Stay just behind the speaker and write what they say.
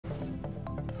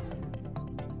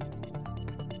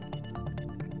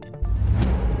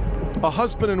A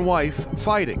husband and wife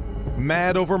fighting,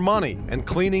 mad over money and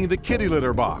cleaning the kitty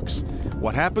litter box.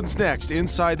 What happens next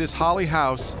inside this Holly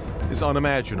house is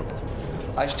unimaginable.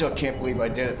 I still can't believe I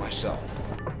did it myself.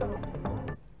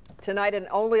 Tonight and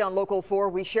only on Local 4,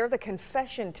 we share the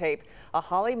confession tape. A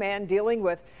Holly man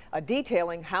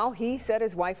detailing how he set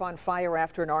his wife on fire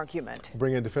after an argument.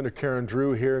 Bring in defender Karen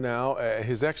Drew here now.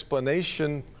 His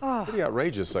explanation, pretty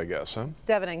outrageous, I guess, huh?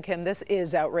 Devin and Kim, this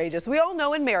is outrageous. We all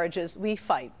know in marriages we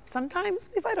fight. Sometimes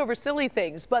we fight over silly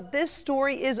things, but this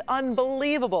story is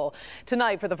unbelievable.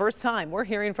 Tonight, for the first time, we're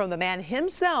hearing from the man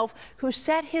himself who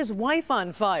set his wife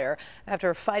on fire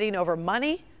after fighting over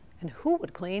money and who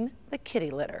would clean the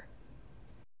kitty litter.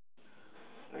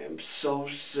 I am so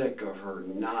sick of her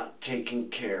not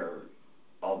taking care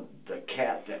of the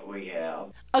cat that we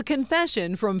have. A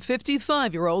confession from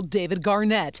 55-year-old David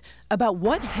Garnett about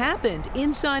what happened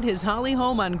inside his Holly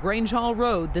home on Grange Hall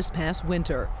Road this past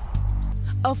winter.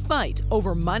 A fight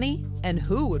over money and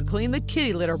who would clean the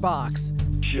kitty litter box.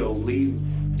 She'll leave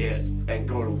it and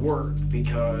go to work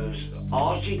because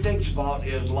all she thinks about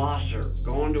is Losser,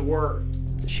 going to work.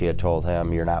 She had told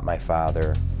him, "You're not my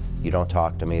father. You don't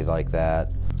talk to me like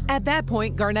that." At that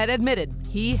point, Garnett admitted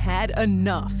he had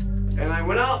enough. And I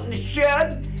went out in the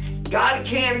shed, got a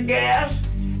can of gas,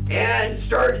 and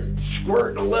started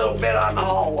squirting a little bit on the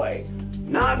hallway.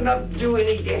 Not enough to do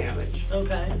any damage.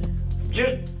 Okay.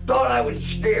 Just thought I would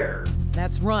scare her.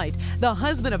 That's right. The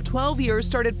husband of 12 years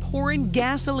started pouring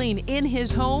gasoline in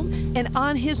his home and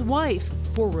on his wife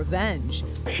for revenge.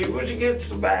 She was against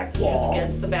the back wall.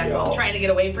 Against the back wall, trying to get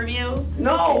away from you?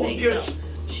 No, just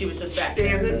she was just back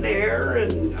standing there,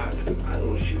 and I don't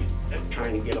know, she was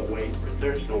trying to get away.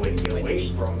 There's no way to get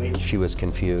away from me. She was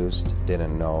confused,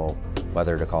 didn't know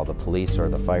whether to call the police or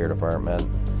the fire department,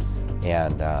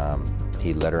 and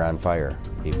he lit her on fire.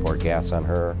 He poured gas on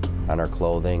her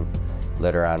clothing,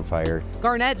 lit her on fire.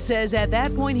 Garnett says at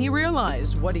that point he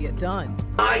realized what he had done.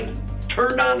 I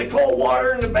turned on the cold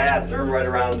water in the bathroom right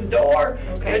around the door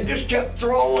and just kept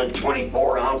throwing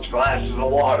 24-ounce glasses of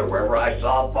water wherever I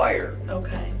saw fire.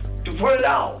 Okay. To put it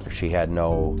out. She had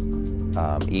no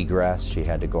egress. She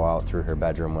had to go out through her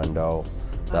bedroom window,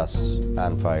 thus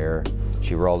on fire.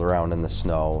 She rolled around in the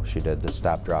snow. She did the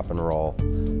stop, drop, and roll,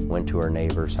 went to her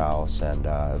neighbor's house, and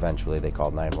eventually they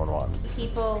called 911.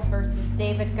 People versus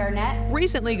David Garnett.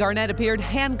 Recently, Garnett appeared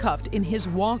handcuffed in his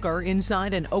walker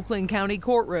inside an Oakland County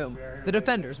courtroom. The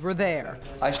defenders were there.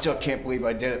 I still can't believe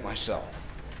I did it myself.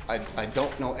 I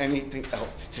don't know anything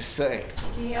else to say.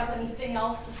 Do you have anything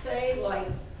else to say, like,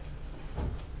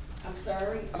 I'm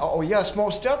sorry? Oh, yes,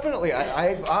 most definitely.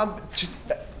 I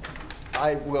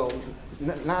will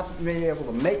not be able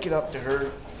to make it up to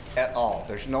her at all.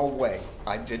 There's no way.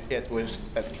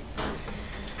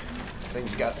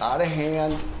 Things got out of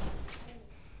hand.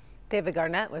 David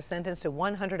Garnett was sentenced to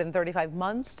 135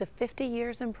 months to 50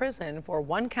 years in prison for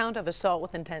 1 count of assault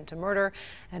with intent to murder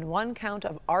and 1 count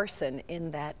of arson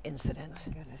in that incident.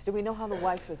 Oh, goodness. Do we know how the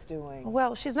wife is doing?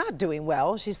 Well, she's not doing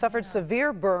well. She suffered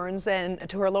severe burns and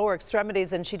to her lower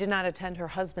extremities, and she did not attend her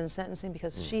husband's sentencing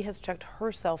because she has checked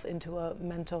herself into a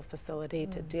mental facility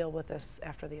to deal with this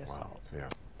after the assault. Wow.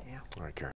 Yeah. All right, Karen.